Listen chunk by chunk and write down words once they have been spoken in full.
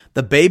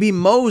The baby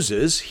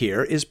Moses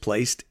here is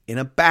placed in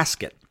a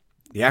basket.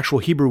 The actual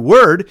Hebrew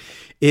word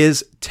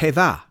is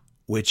tevah,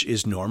 which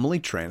is normally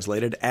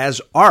translated as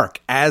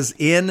ark, as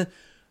in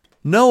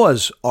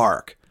Noah's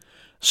ark.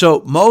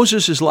 So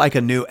Moses is like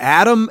a new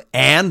Adam,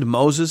 and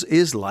Moses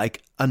is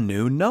like a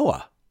new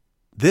Noah.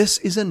 This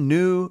is a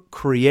new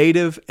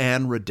creative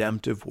and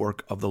redemptive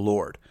work of the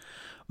Lord.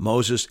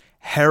 Moses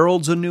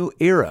heralds a new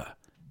era,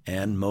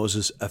 and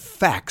Moses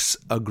effects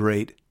a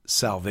great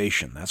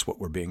salvation. That's what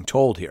we're being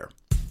told here.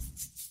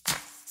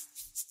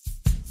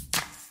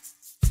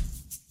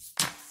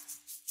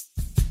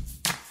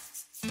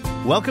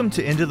 Welcome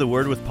to Into the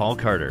Word with Paul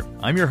Carter.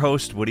 I'm your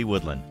host, Woody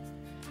Woodland.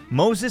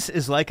 Moses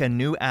is like a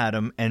new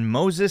Adam, and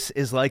Moses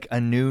is like a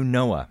new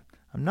Noah.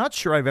 I'm not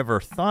sure I've ever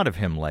thought of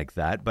him like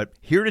that, but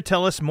here to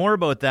tell us more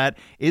about that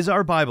is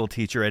our Bible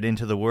teacher at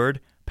Into the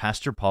Word,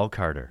 Pastor Paul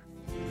Carter.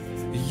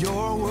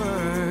 Your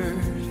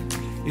word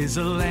is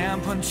a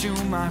lamp unto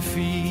my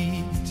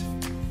feet.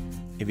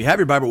 If you have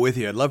your Bible with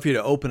you, I'd love for you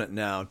to open it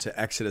now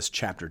to Exodus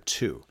chapter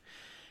 2.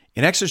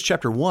 In Exodus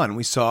chapter 1,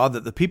 we saw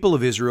that the people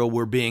of Israel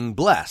were being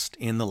blessed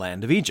in the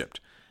land of Egypt.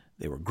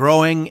 They were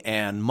growing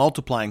and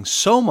multiplying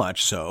so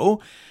much so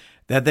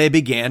that they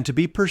began to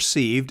be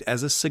perceived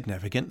as a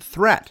significant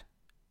threat.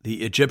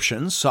 The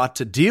Egyptians sought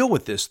to deal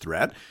with this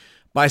threat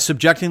by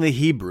subjecting the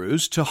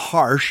Hebrews to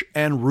harsh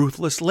and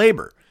ruthless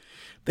labor.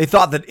 They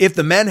thought that if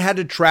the men had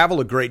to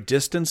travel a great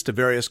distance to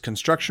various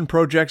construction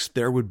projects,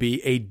 there would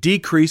be a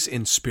decrease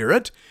in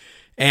spirit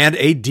and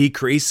a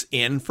decrease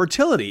in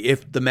fertility.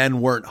 If the men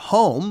weren't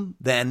home,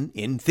 then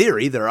in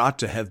theory, there ought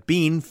to have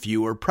been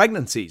fewer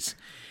pregnancies.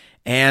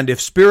 And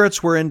if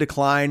spirits were in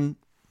decline,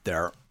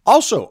 there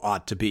also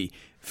ought to be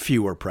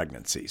fewer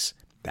pregnancies.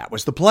 That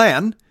was the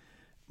plan,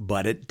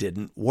 but it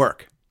didn't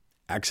work.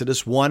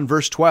 Exodus 1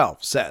 verse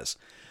 12 says,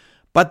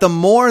 "But the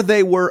more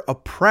they were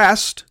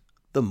oppressed,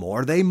 the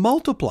more they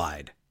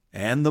multiplied,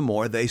 and the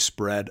more they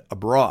spread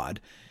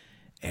abroad.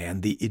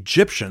 And the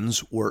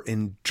Egyptians were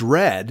in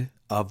dread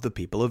of the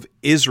people of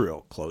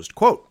Israel." Closed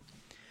quote.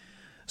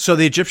 So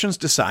the Egyptians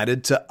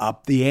decided to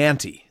up the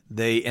ante.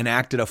 They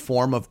enacted a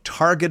form of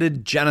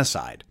targeted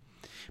genocide,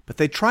 but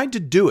they tried to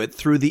do it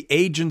through the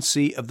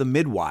agency of the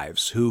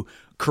midwives who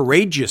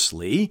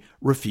courageously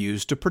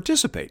refused to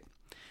participate.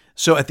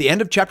 So at the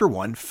end of chapter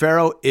 1,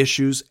 Pharaoh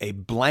issues a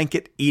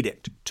blanket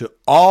edict to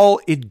all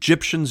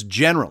Egyptians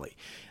generally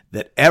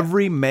that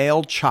every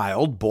male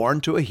child born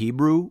to a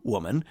Hebrew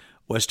woman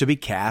was to be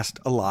cast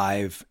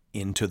alive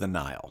into the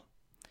Nile.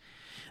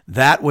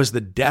 That was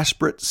the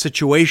desperate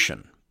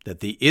situation that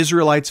the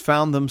Israelites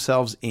found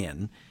themselves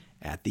in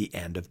at the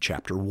end of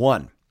chapter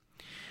 1.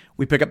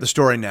 We pick up the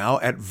story now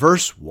at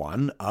verse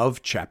 1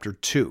 of chapter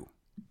 2.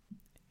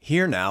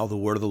 Hear now the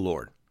word of the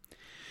Lord.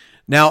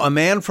 Now a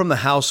man from the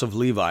house of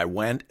Levi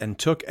went and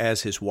took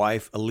as his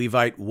wife a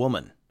Levite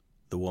woman.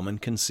 The woman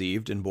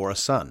conceived and bore a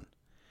son.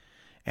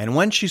 And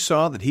when she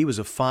saw that he was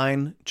a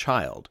fine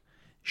child,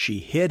 she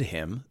hid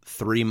him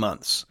 3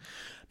 months.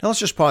 Now let's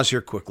just pause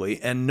here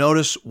quickly and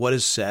notice what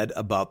is said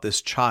about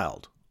this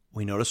child.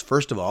 We notice,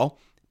 first of all,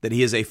 that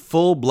he is a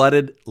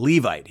full-blooded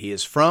Levite. He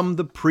is from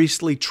the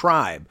priestly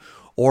tribe,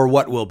 or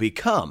what will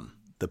become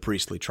the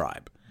priestly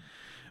tribe.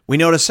 We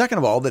notice, second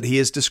of all, that he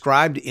is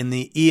described in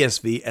the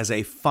ESV as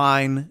a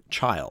fine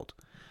child.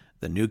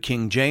 The New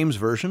King James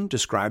Version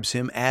describes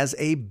him as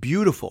a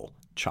beautiful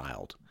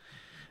child.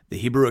 The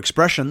Hebrew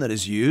expression that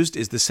is used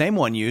is the same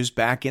one used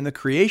back in the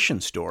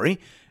creation story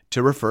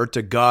to refer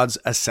to God's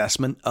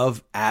assessment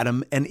of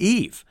Adam and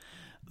Eve.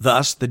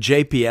 Thus, the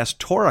JPS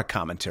Torah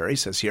commentary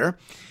says here,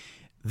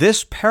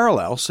 this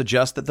parallel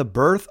suggests that the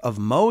birth of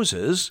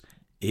Moses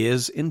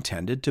is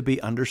intended to be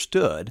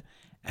understood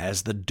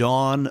as the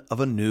dawn of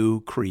a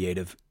new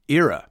creative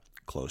era.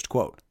 Closed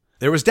quote.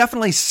 There was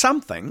definitely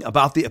something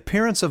about the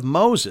appearance of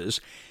Moses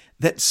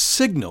that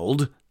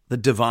signaled the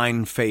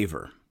divine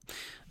favor.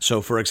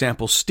 So, for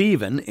example,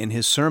 Stephen, in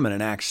his sermon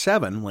in Acts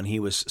 7, when he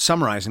was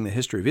summarizing the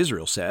history of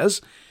Israel,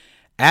 says,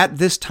 "At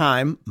this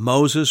time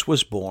Moses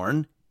was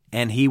born,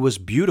 and he was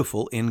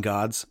beautiful in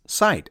God's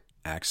sight."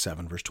 Acts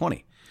 7, verse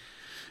 20.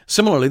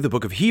 Similarly, the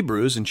book of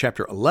Hebrews in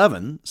chapter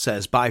 11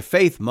 says, "By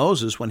faith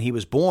Moses, when he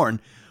was born,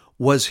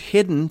 was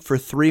hidden for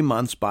 3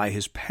 months by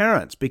his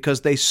parents,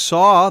 because they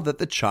saw that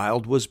the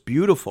child was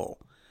beautiful,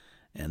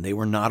 and they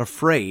were not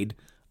afraid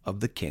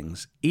of the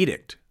king's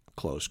edict."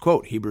 Close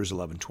quote, Hebrews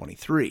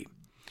 11:23.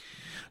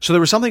 So there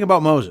was something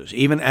about Moses,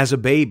 even as a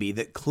baby,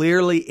 that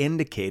clearly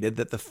indicated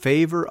that the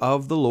favor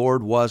of the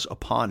Lord was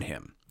upon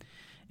him.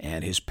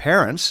 And his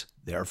parents,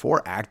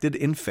 therefore, acted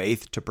in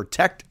faith to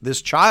protect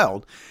this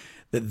child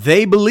that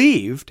they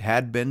believed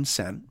had been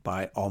sent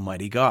by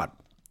Almighty God.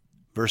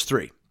 Verse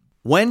 3,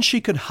 "When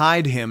she could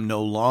hide him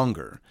no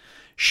longer,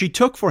 she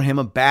took for him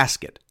a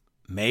basket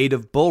made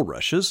of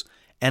bulrushes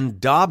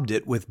and daubed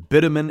it with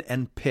bitumen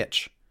and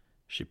pitch.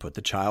 She put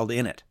the child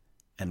in it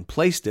and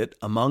placed it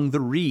among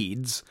the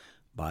reeds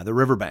by the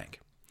riverbank."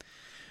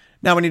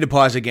 Now we need to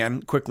pause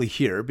again quickly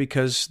here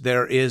because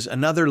there is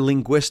another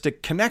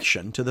linguistic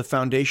connection to the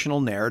foundational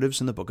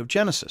narratives in the book of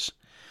Genesis.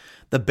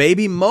 The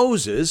baby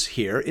Moses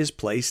here is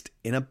placed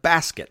in a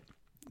basket.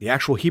 The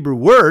actual Hebrew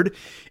word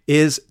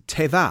is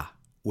tevah,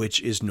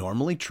 which is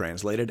normally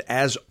translated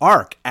as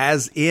ark,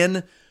 as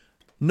in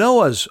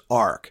Noah's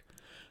ark.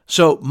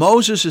 So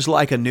Moses is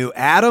like a new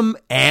Adam,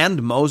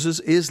 and Moses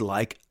is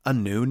like a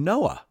new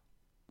Noah.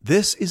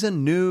 This is a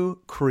new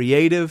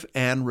creative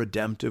and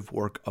redemptive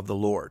work of the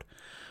Lord.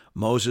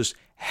 Moses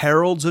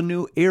heralds a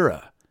new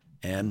era,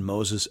 and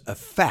Moses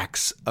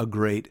effects a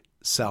great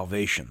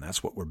salvation.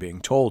 That's what we're being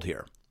told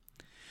here.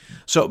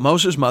 So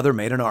Moses' mother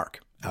made an ark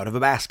out of a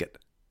basket,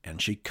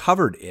 and she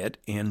covered it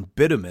in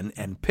bitumen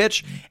and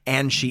pitch,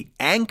 and she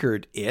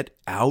anchored it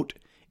out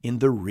in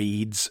the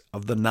reeds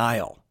of the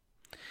Nile.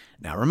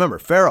 Now remember,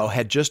 Pharaoh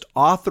had just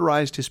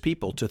authorized his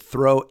people to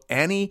throw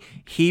any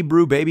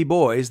Hebrew baby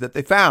boys that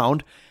they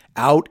found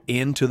out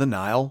into the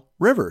Nile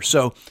River.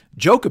 So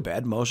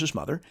Jochebed, Moses'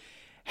 mother,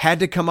 had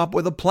to come up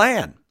with a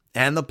plan.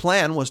 And the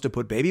plan was to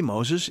put baby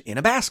Moses in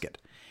a basket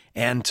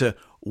and to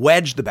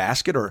wedge the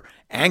basket or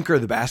anchor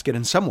the basket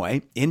in some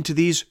way into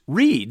these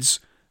reeds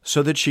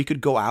so that she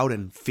could go out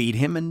and feed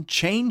him and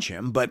change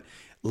him, but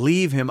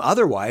leave him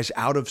otherwise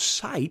out of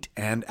sight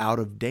and out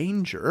of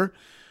danger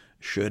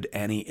should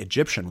any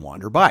Egyptian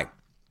wander by.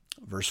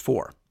 Verse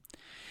 4.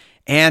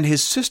 And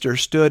his sister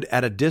stood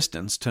at a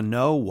distance to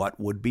know what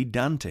would be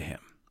done to him.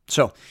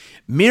 So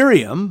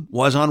Miriam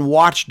was on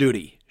watch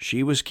duty.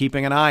 She was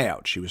keeping an eye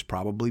out. She was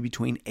probably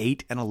between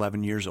 8 and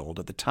 11 years old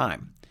at the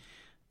time.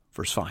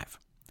 Verse 5.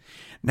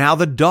 Now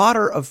the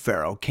daughter of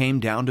Pharaoh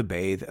came down to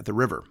bathe at the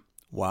river,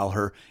 while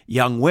her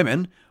young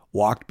women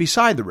walked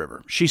beside the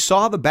river. She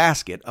saw the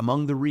basket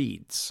among the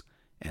reeds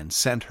and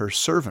sent her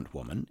servant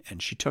woman,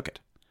 and she took it.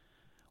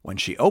 When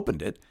she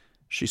opened it,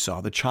 she saw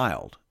the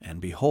child,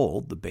 and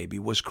behold, the baby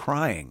was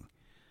crying.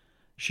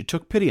 She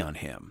took pity on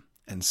him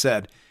and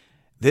said,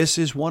 This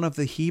is one of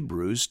the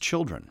Hebrews'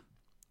 children.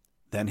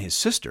 Then his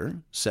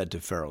sister said to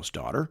Pharaoh's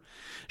daughter,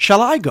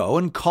 Shall I go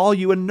and call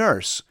you a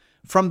nurse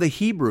from the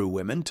Hebrew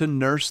women to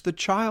nurse the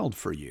child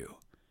for you?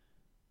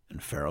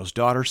 And Pharaoh's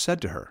daughter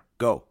said to her,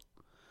 Go.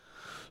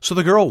 So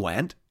the girl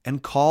went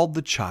and called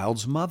the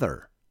child's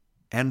mother.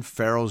 And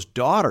Pharaoh's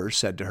daughter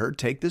said to her,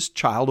 Take this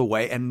child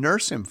away and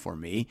nurse him for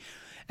me,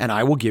 and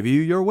I will give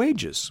you your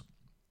wages.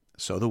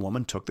 So the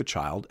woman took the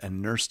child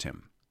and nursed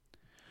him.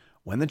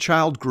 When the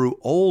child grew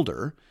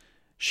older,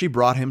 she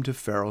brought him to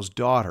Pharaoh's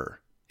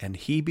daughter, and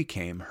he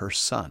became her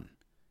son.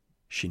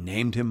 She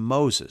named him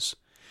Moses,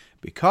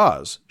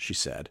 because, she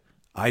said,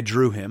 I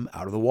drew him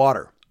out of the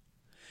water.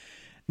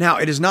 Now,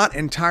 it is not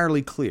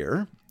entirely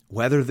clear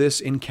whether this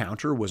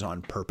encounter was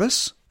on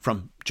purpose,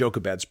 from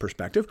Jochebed's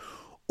perspective,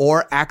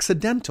 or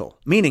accidental,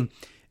 meaning,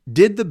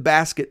 did the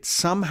basket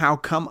somehow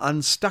come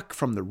unstuck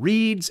from the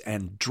reeds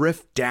and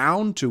drift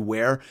down to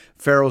where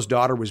Pharaoh's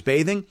daughter was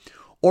bathing?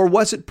 Or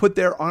was it put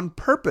there on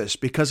purpose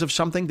because of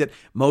something that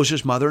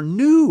Moses' mother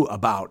knew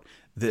about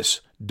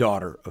this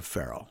daughter of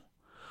Pharaoh?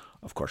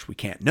 Of course, we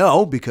can't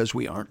know because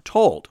we aren't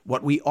told.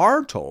 What we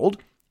are told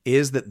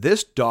is that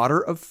this daughter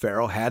of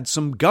Pharaoh had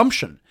some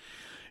gumption.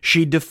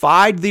 She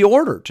defied the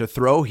order to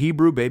throw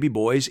Hebrew baby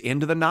boys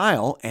into the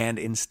Nile and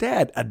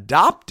instead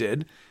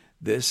adopted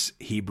this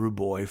Hebrew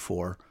boy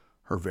for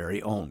her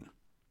very own.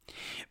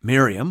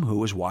 Miriam, who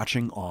was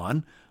watching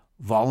on,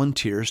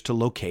 volunteers to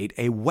locate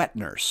a wet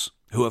nurse,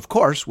 who of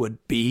course would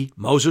be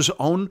Moses'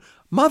 own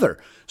mother.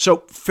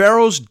 So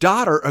Pharaoh's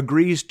daughter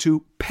agrees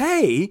to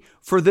pay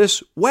for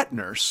this wet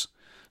nurse.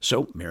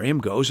 So Miriam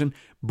goes and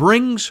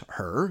brings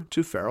her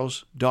to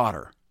Pharaoh's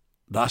daughter.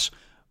 Thus,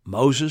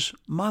 Moses'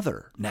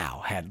 mother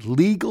now had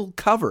legal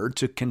cover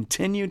to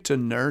continue to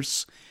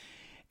nurse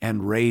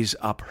and raise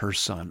up her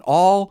son,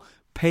 all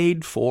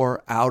paid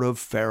for out of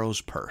Pharaoh's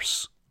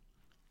purse.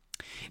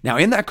 Now,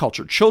 in that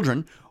culture,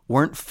 children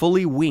weren't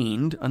fully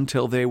weaned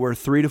until they were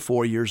 3 to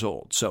 4 years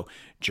old. So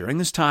during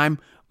this time,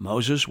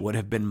 Moses would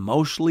have been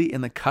mostly in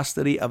the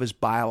custody of his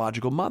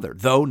biological mother,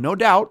 though no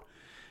doubt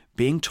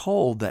being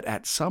told that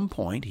at some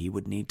point he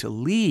would need to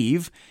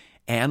leave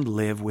and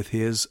live with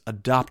his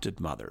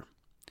adopted mother.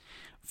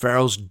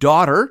 Pharaoh's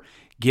daughter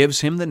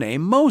gives him the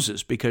name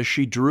Moses because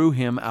she drew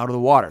him out of the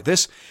water.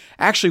 This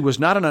actually was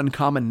not an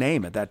uncommon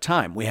name at that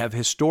time. We have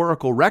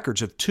historical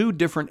records of 2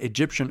 different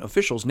Egyptian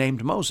officials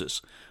named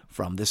Moses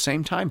from this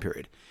same time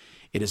period.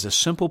 It is a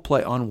simple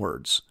play on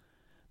words.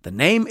 The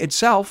name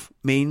itself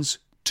means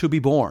to be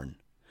born,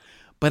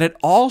 but it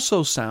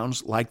also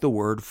sounds like the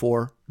word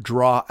for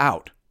draw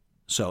out.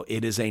 So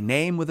it is a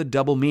name with a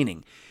double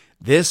meaning.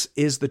 This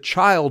is the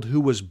child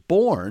who was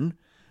born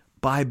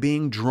by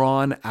being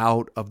drawn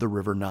out of the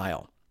river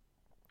Nile.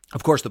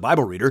 Of course, the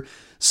Bible reader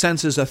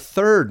senses a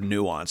third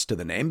nuance to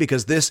the name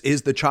because this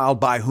is the child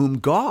by whom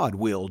God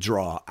will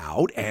draw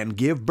out and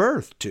give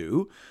birth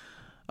to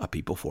a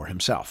people for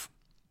himself.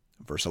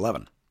 Verse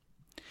 11.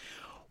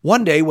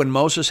 One day when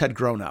Moses had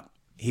grown up,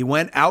 he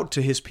went out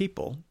to his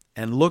people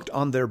and looked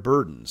on their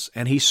burdens,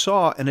 and he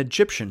saw an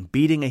Egyptian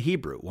beating a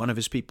Hebrew, one of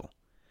his people.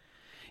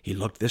 He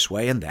looked this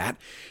way and that,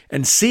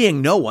 and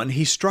seeing no one,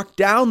 he struck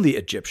down the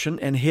Egyptian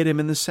and hid him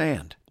in the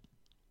sand.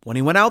 When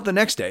he went out the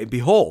next day,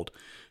 behold,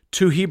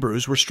 2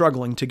 Hebrews were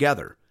struggling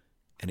together.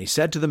 And he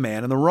said to the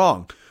man in the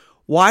wrong,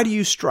 "Why do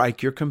you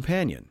strike your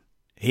companion?"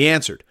 He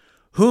answered,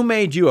 "Who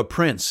made you a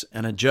prince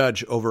and a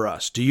judge over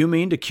us? Do you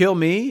mean to kill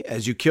me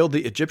as you killed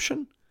the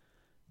Egyptian?"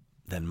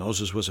 Then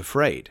Moses was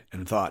afraid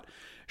and thought,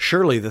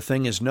 "Surely the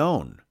thing is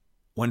known."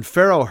 When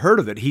Pharaoh heard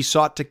of it, he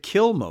sought to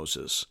kill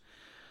Moses.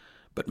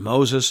 But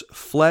Moses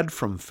fled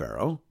from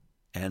Pharaoh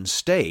and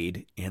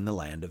stayed in the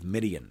land of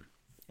Midian.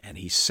 And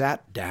he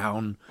sat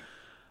down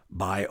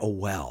by a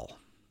well.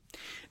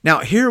 Now,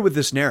 here with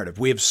this narrative,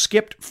 we have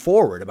skipped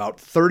forward about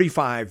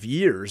 35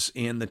 years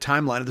in the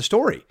timeline of the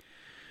story,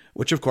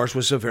 which, of course,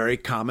 was a very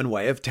common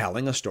way of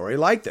telling a story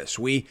like this.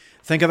 We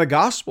think of the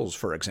Gospels,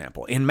 for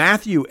example. In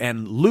Matthew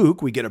and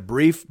Luke, we get a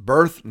brief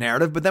birth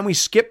narrative, but then we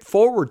skip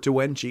forward to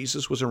when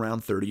Jesus was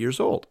around 30 years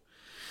old.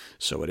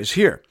 So it is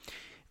here.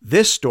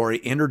 This story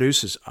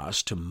introduces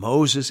us to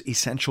Moses'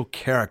 essential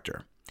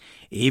character.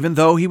 Even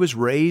though he was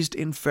raised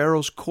in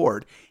Pharaoh's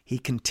court, he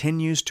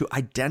continues to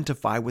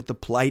identify with the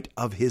plight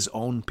of his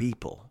own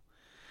people.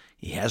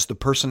 He has the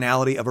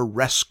personality of a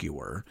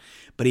rescuer,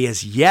 but he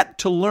has yet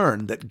to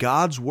learn that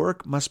God's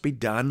work must be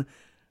done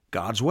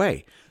God's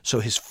way. So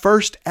his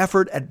first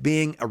effort at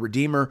being a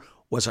redeemer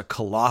was a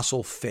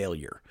colossal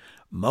failure.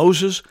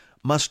 Moses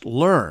must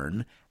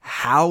learn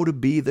how to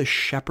be the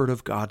shepherd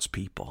of God's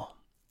people.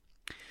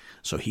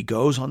 So he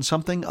goes on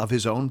something of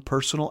his own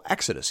personal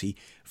exodus. He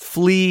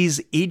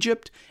flees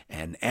Egypt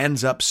and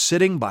ends up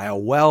sitting by a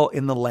well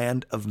in the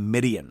land of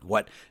Midian,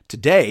 what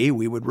today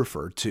we would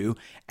refer to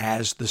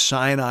as the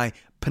Sinai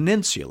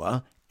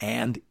Peninsula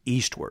and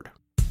eastward.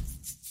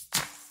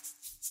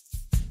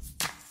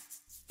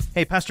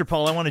 Hey, Pastor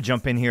Paul, I want to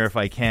jump in here if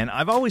I can.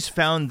 I've always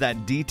found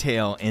that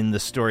detail in the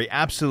story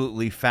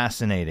absolutely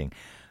fascinating.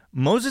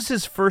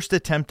 Moses' first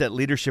attempt at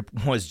leadership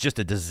was just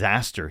a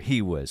disaster.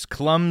 He was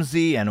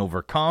clumsy and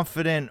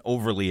overconfident,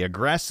 overly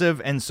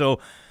aggressive, and so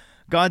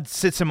God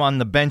sits him on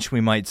the bench,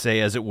 we might say,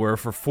 as it were,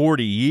 for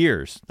 40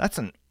 years. That's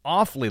an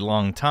awfully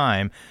long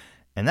time,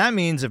 and that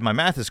means, if my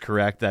math is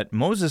correct, that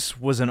Moses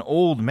was an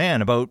old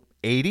man, about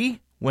 80,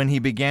 when he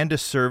began to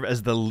serve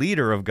as the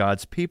leader of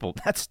God's people.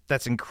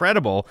 That's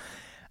incredible,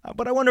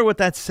 but I wonder what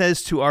that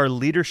says to our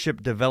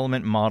leadership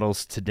development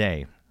models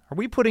today. Are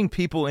we putting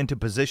people into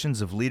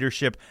positions of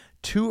leadership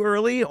too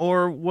early,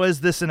 or was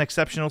this an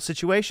exceptional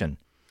situation?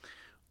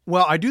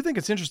 Well, I do think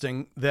it's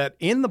interesting that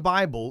in the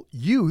Bible,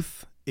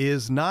 youth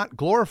is not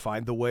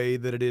glorified the way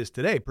that it is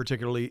today,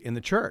 particularly in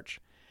the church.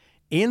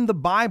 In the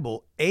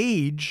Bible,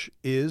 age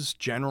is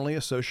generally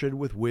associated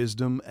with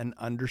wisdom and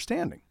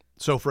understanding.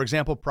 So, for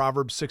example,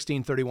 Proverbs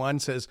 16:31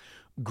 says,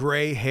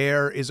 "Gray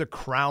hair is a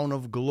crown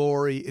of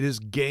glory. It is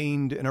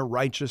gained in a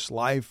righteous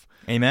life."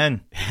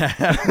 Amen.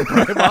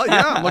 Right? Well,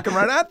 yeah, I'm looking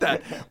right at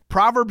that.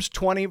 Proverbs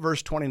 20,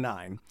 verse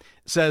 29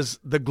 says,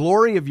 "The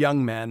glory of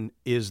young men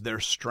is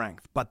their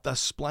strength, but the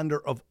splendor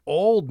of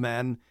old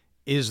men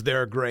is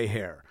their gray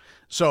hair."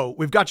 So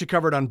we've got you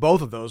covered on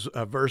both of those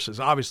verses,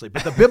 obviously.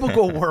 But the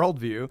biblical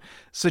worldview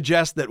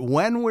suggests that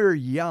when we're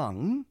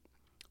young,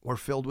 we're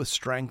filled with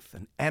strength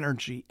and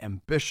energy,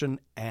 ambition,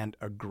 and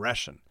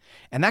aggression.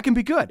 And that can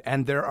be good.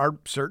 And there are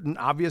certain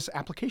obvious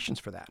applications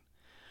for that.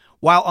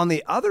 While on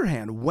the other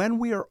hand, when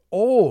we are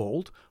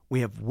old, we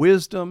have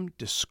wisdom,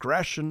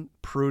 discretion,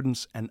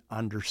 prudence, and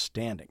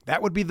understanding.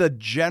 That would be the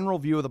general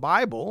view of the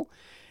Bible.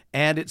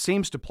 And it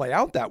seems to play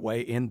out that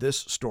way in this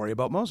story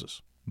about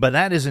Moses. But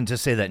that isn't to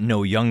say that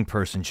no young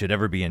person should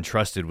ever be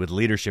entrusted with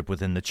leadership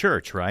within the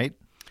church, right?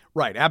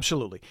 Right,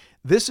 absolutely.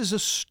 This is a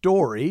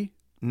story,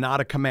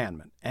 not a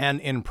commandment. And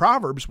in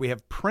Proverbs, we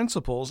have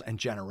principles and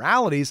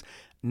generalities,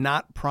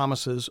 not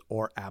promises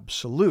or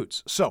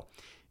absolutes. So,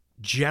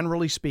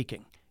 generally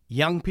speaking,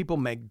 young people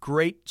make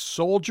great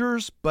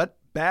soldiers, but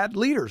bad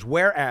leaders,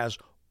 whereas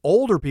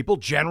older people,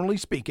 generally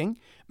speaking,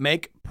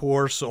 make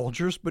poor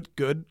soldiers, but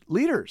good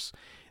leaders.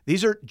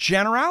 These are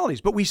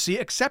generalities, but we see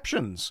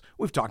exceptions.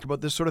 We've talked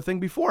about this sort of thing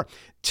before.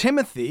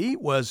 Timothy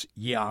was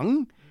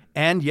young,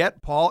 and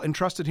yet Paul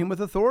entrusted him with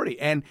authority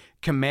and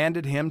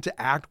commanded him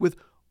to act with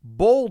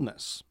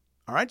boldness.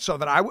 All right, so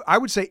that I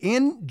would say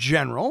in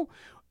general,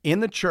 in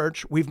the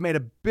church, we've made a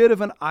bit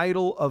of an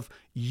idol of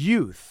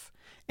youth,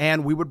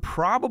 and we would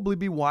probably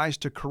be wise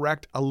to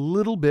correct a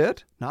little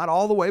bit, not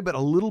all the way, but a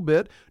little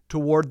bit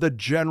toward the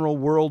general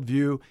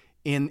worldview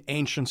in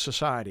ancient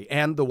society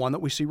and the one that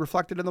we see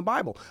reflected in the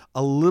Bible.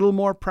 A little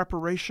more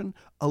preparation,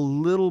 a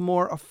little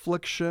more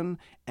affliction,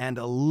 and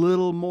a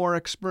little more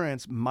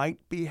experience might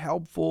be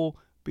helpful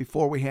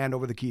before we hand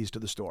over the keys to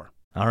the store.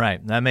 All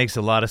right, that makes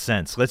a lot of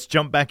sense. Let's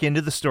jump back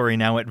into the story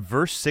now at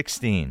verse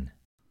 16.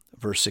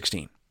 Verse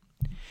 16.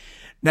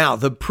 Now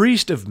the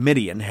priest of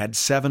Midian had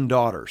 7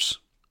 daughters,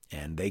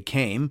 and they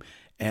came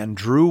and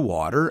drew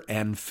water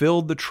and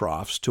filled the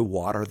troughs to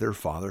water their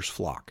father's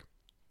flock.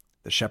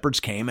 The shepherds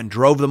came and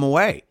drove them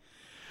away.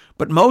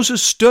 But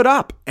Moses stood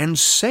up and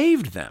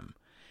saved them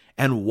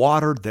and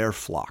watered their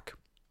flock.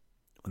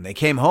 When they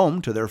came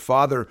home to their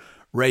father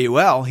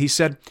Reuel, he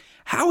said,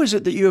 "How is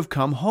it that you have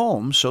come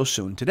home so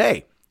soon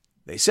today?"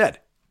 They said,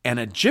 "An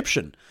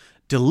Egyptian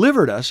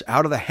delivered us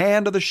out of the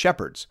hand of the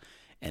shepherds,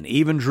 and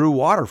even drew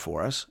water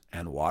for us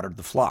and watered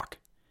the flock."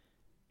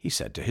 He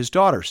said to his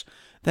daughters,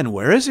 "Then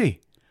where is he?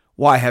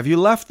 Why have you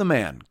left the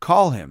man?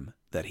 Call him,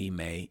 that he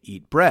may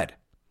eat bread."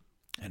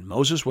 And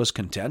Moses was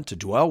content to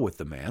dwell with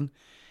the man,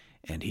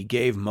 and he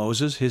gave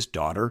Moses his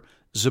daughter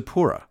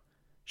Zipporah.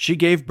 She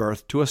gave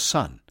birth to a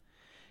son,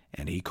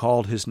 and he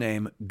called his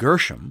name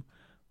Gershom,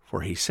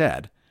 for he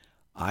said,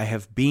 "I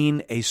have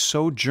been a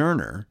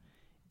sojourner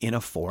in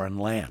a foreign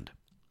land."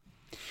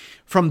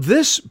 From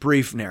this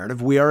brief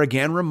narrative, we are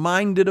again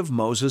reminded of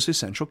Moses'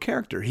 essential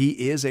character.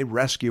 He is a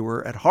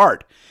rescuer at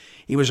heart.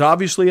 He was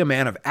obviously a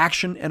man of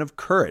action and of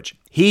courage.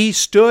 He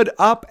stood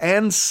up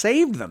and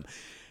saved them.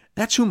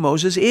 That's who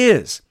Moses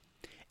is.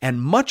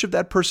 And much of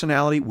that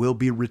personality will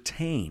be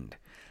retained.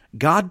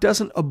 God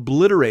doesn't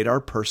obliterate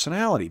our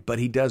personality, but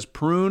he does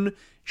prune,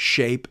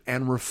 shape,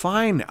 and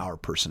refine our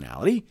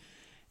personality.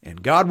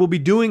 And God will be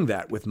doing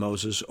that with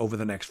Moses over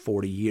the next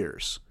 40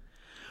 years.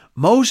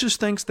 Moses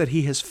thinks that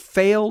he has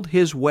failed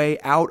his way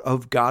out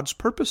of God's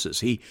purposes.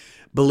 He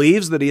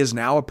believes that he is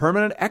now a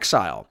permanent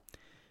exile.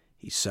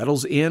 He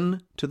settles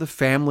in to the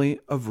family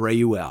of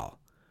Reuel,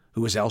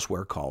 who is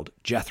elsewhere called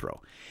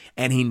Jethro,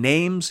 and he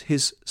names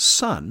his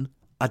son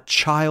a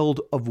child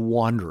of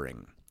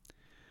wandering.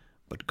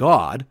 But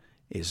God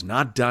is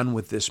not done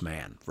with this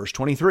man. Verse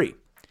 23,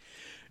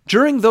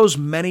 "During those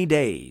many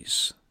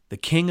days, the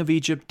king of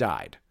Egypt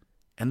died,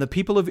 and the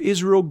people of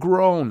Israel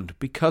groaned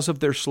because of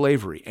their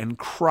slavery and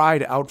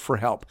cried out for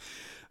help.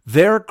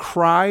 Their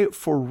cry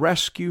for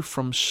rescue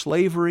from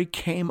slavery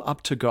came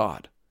up to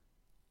God.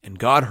 And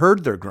God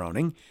heard their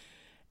groaning,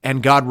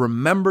 and God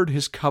remembered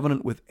his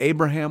covenant with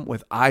Abraham,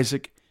 with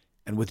Isaac,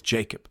 and with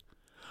Jacob.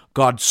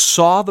 God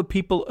saw the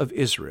people of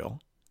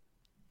Israel,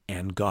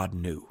 and God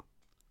knew."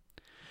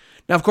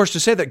 Now, of course, to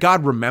say that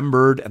God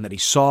remembered and that he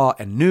saw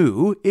and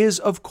knew is,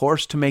 of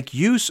course, to make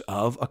use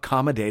of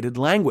accommodated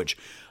language.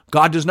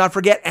 God does not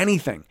forget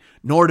anything,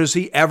 nor does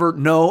he ever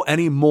know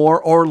any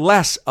more or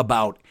less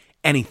about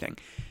anything.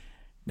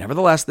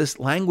 Nevertheless, this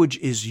language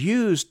is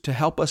used to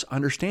help us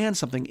understand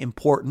something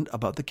important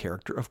about the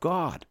character of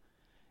God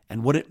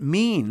and what it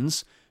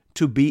means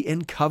to be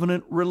in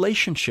covenant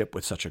relationship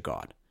with such a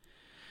God.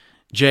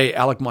 J.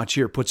 Alec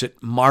Motyer puts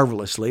it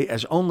marvelously,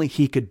 as only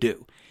he could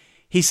do.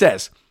 He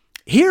says,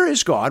 "Here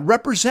is God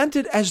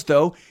represented as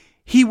though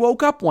he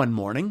woke up one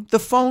morning, the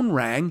phone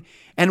rang,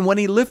 and when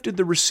he lifted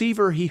the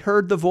receiver, he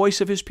heard the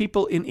voice of his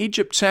people in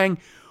Egypt saying,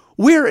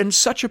 'We're in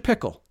such a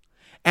pickle.'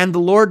 And the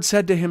Lord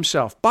said to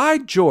himself, 'By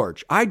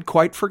George, I'd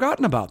quite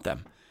forgotten about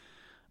them.'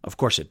 Of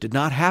course, it did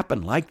not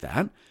happen like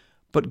that,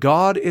 but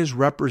God is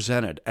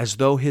represented as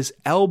though his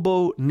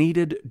elbow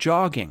needed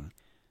jogging,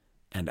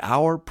 and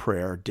our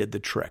prayer did the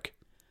trick.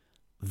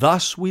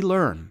 Thus we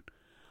learn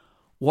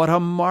what a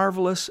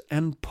marvelous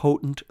and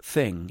potent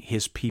thing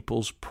his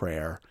people's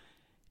prayer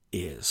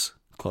is."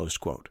 Close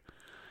quote.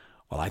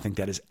 Well, I think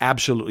that is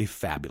absolutely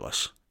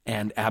fabulous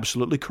and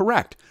absolutely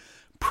correct.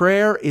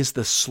 Prayer is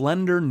the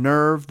slender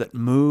nerve that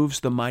moves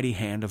the mighty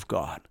hand of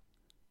God.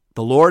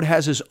 The Lord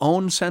has his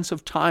own sense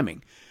of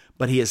timing,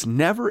 but he is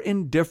never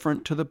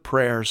indifferent to the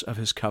prayers of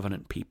his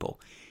covenant people.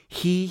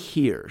 He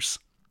hears,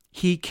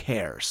 he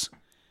cares,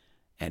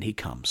 and he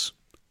comes.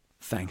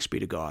 Thanks be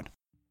to God.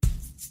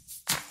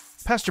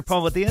 Pastor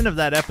Paul, at the end of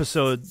that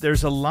episode,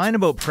 there's a line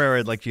about prayer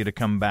I'd like you to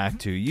come back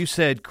to. You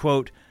said,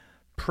 quote,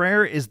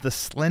 "Prayer is the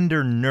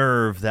slender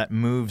nerve that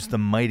moves the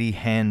mighty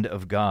hand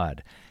of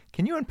God."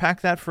 Can you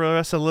unpack that for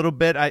us a little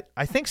bit?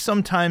 I think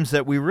sometimes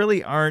that we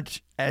really aren't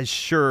as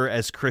sure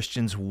as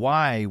Christians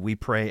why we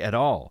pray at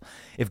all.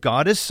 If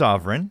God is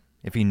sovereign,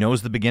 if he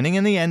knows the beginning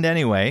and the end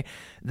anyway,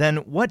 then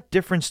what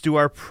difference do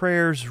our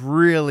prayers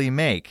really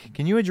make?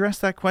 Can you address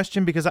that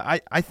question? Because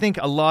I think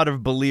a lot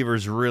of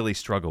believers really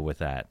struggle with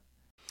that.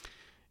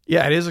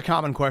 Yeah, it is a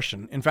common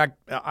question. In fact,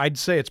 I'd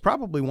say it's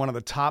probably one of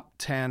the top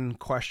 10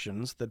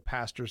 questions that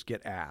pastors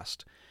get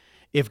asked.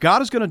 If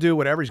God is going to do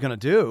whatever he's going to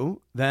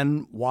do,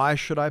 then why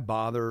should I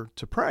bother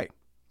to pray?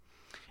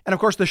 And of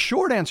course, the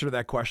short answer to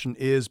that question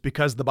is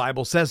because the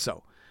Bible says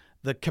so.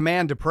 The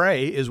command to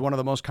pray is one of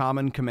the most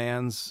common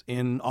commands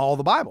in all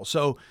the Bible.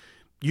 So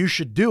you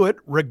should do it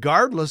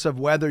regardless of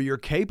whether you're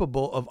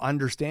capable of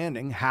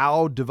understanding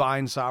how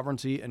divine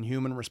sovereignty and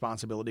human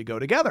responsibility go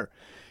together.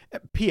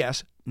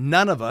 P.S.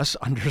 None of us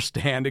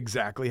understand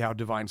exactly how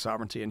divine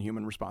sovereignty and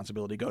human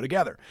responsibility go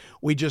together.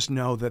 We just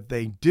know that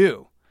they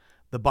do.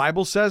 The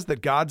Bible says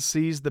that God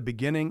sees the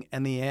beginning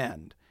and the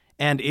end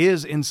and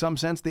is, in some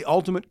sense, the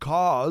ultimate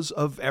cause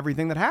of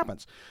everything that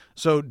happens.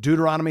 So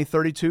Deuteronomy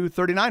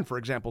 32:39, for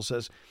example,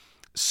 says,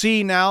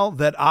 "See now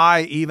that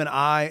I, even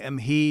I, am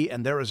he,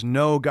 and there is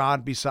no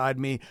God beside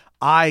me.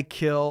 I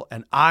kill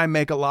and I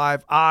make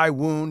alive. I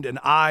wound and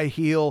I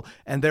heal,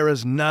 and there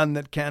is none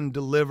that can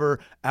deliver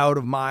out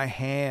of my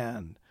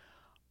hand."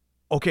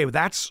 Okay,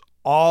 that's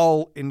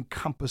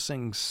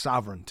all-encompassing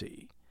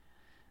sovereignty.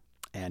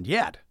 And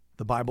yet,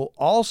 the Bible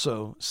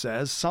also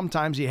says,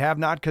 sometimes ye have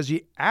not because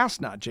ye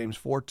ask not, James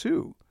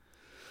 4:2.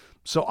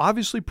 So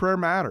obviously prayer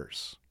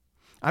matters.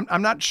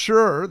 I'm not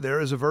sure there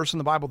is a verse in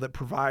the Bible that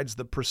provides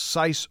the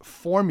precise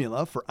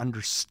formula for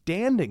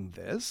understanding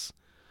this,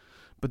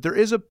 But there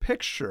is a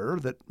picture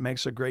that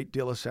makes a great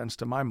deal of sense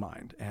to my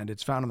mind, and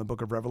it's found in the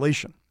book of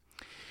Revelation.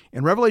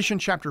 In Revelation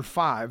chapter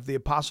 5, the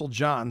Apostle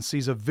John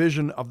sees a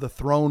vision of the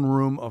throne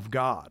room of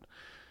God.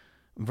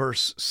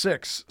 Verse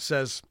 6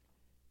 says,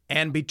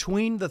 "And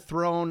between the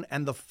throne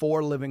and the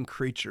 4 living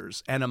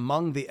creatures, and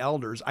among the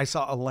elders, I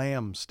saw a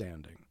lamb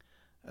standing,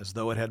 as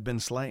though it had been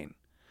slain,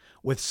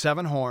 with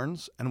 7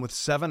 horns and with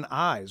 7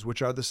 eyes,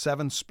 which are the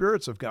 7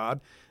 spirits of God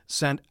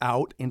sent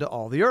out into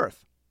all the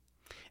earth.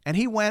 And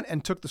he went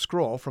and took the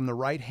scroll from the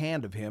right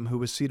hand of him who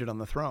was seated on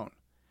the throne.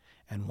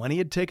 And when he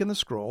had taken the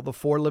scroll, the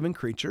 4 living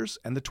creatures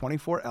and the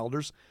 24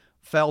 elders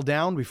fell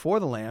down before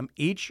the Lamb,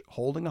 each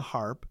holding a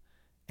harp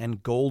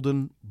and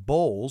golden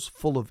bowls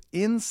full of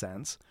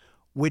incense,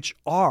 which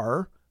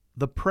are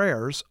the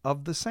prayers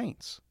of the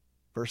saints."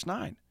 Verse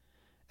 9.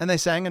 "And they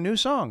sang a new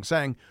song,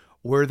 saying,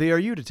 'Worthy are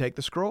you to take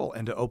the scroll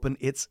and to open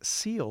its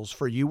seals,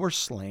 for you were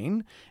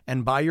slain,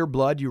 and by your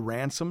blood you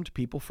ransomed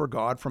people for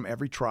God from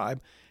every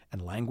tribe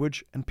and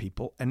language and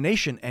people and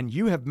nation, and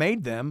you have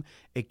made them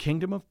a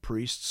kingdom of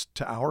priests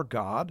to our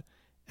God,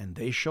 and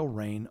they shall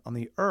reign on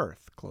the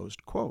earth.'"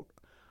 Closed quote.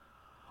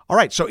 All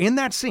right, so in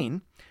that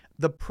scene,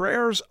 the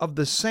prayers of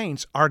the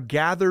saints are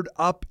gathered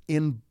up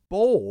in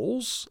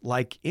bowls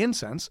like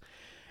incense,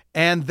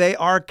 and they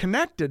are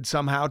connected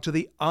somehow to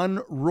the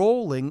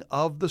unrolling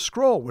of the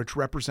scroll, which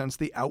represents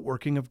the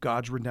outworking of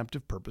God's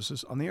redemptive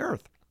purposes on the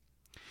earth.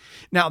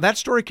 Now, that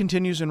story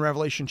continues in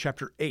Revelation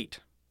chapter 8.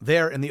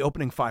 There, in the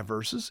opening 5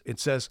 verses, it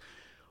says,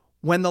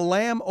 "When the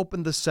Lamb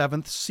opened the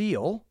 7th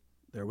seal,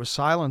 there was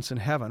silence in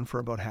heaven for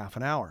about half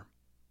an hour.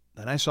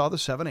 Then I saw the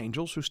 7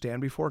 angels who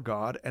stand before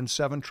God, and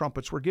 7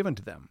 trumpets were given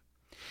to them.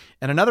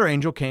 And another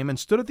angel came and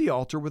stood at the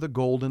altar with a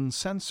golden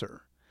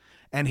censer.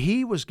 And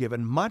he was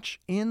given much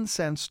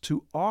incense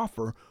to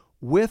offer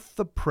with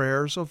the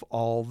prayers of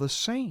all the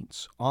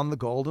saints on the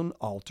golden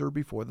altar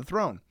before the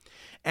throne.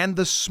 And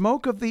the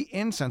smoke of the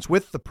incense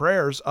with the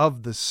prayers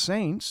of the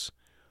saints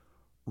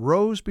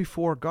rose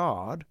before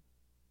God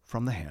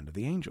from the hand of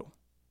the angel.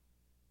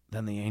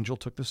 Then the angel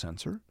took the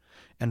censer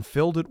and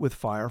filled it with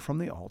fire from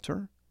the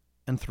altar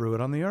and threw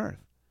it on the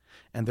earth.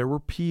 And there were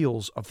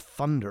peals of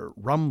thunder,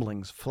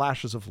 rumblings,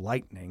 flashes of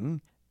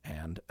lightning,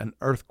 and an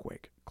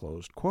earthquake."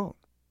 Closed quote.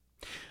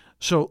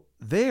 So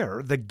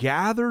there, the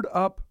gathered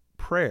up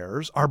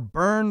prayers are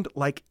burned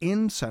like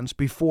incense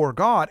before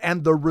God,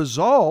 and the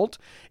result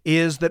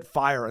is that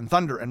fire and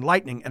thunder and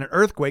lightning and an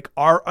earthquake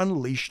are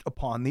unleashed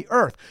upon the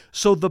earth.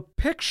 So the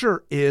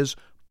picture is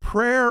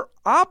prayer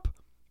up,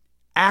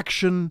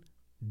 action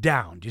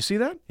down. Do you see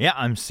that? Yeah,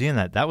 I'm seeing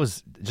that. That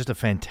was just a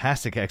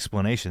fantastic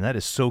explanation. That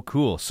is so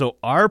cool. So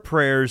our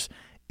prayers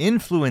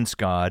influence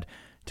God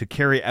to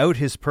carry out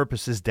his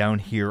purposes down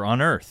here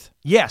on earth.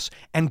 Yes,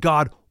 and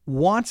God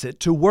wants it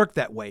to work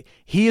that way.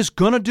 He is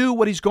going to do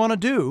what he's going to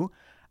do.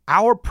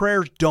 Our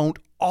prayers don't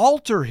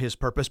alter his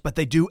purpose, but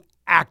they do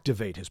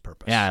activate his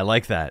purpose. Yeah, I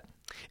like that.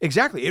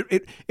 Exactly.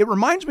 It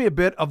reminds me a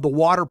bit of the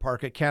water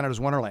park at Canada's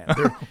Wonderland.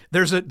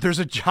 There's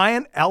a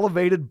giant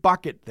elevated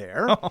bucket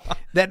there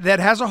that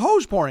has a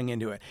hose pouring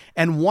into it.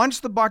 And once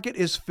the bucket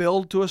is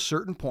filled to a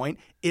certain point,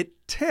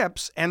 it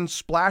tips and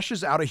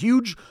splashes out a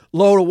huge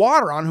load of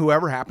water on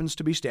whoever happens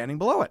to be standing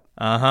below it.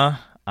 Uh-huh.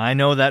 I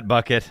know that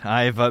bucket.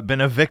 I've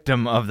been a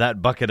victim of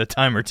that bucket a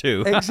time or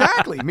two.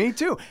 Exactly. Me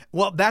too.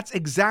 Well, that's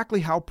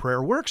exactly how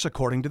prayer works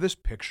according to this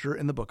picture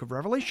in the book of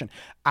Revelation.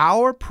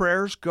 Our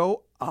prayers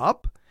go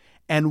up,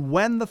 and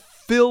when the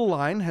fill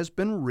line has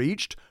been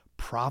reached,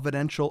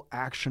 providential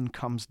action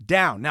comes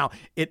down. Now,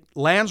 it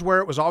lands where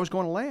it was always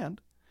going to land,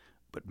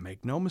 but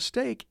make no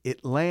mistake,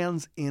 it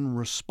lands in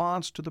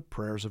response to the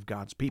prayers of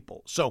God's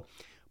people. So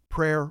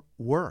prayer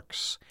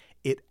works.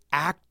 It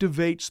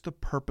activates the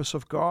purpose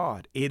of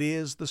God. It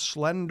is the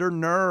slender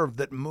nerve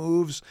that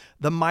moves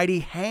the mighty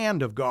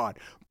hand of God.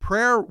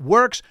 Prayer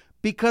works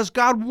because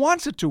God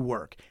wants it to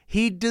work.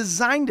 He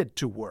designed it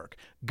to work.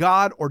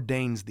 God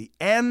ordains the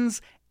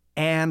ends,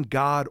 and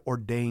God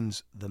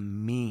ordains the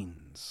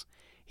means.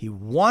 He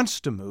wants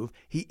to move.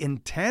 He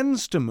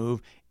intends to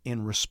move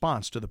in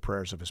response to the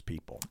prayers of his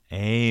people.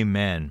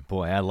 Amen.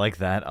 Boy, I like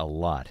that a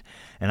lot.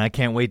 And I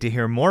can't wait to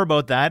hear more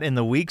about that in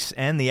the weeks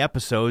and the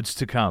episodes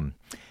to come.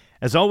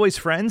 As always,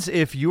 friends,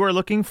 if you are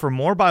looking for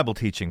more Bible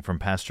teaching from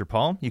Pastor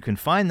Paul, you can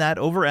find that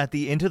over at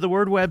the Into the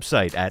Word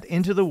website at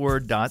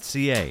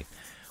intotheword.ca.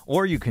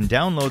 Or you can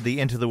download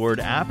the Into the Word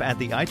app at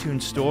the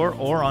iTunes Store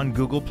or on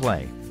Google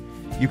Play.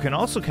 You can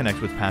also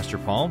connect with Pastor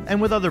Paul and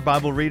with other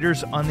Bible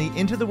readers on the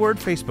Into the Word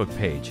Facebook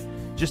page.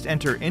 Just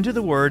enter Into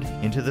the Word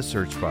into the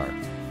search bar.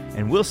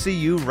 And we'll see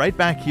you right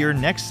back here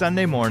next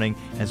Sunday morning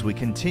as we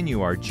continue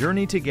our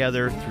journey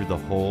together through the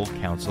whole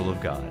counsel of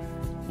God.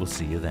 We'll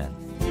see you then.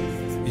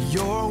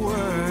 Your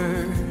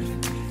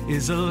word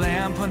is a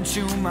lamp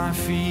unto my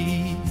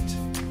feet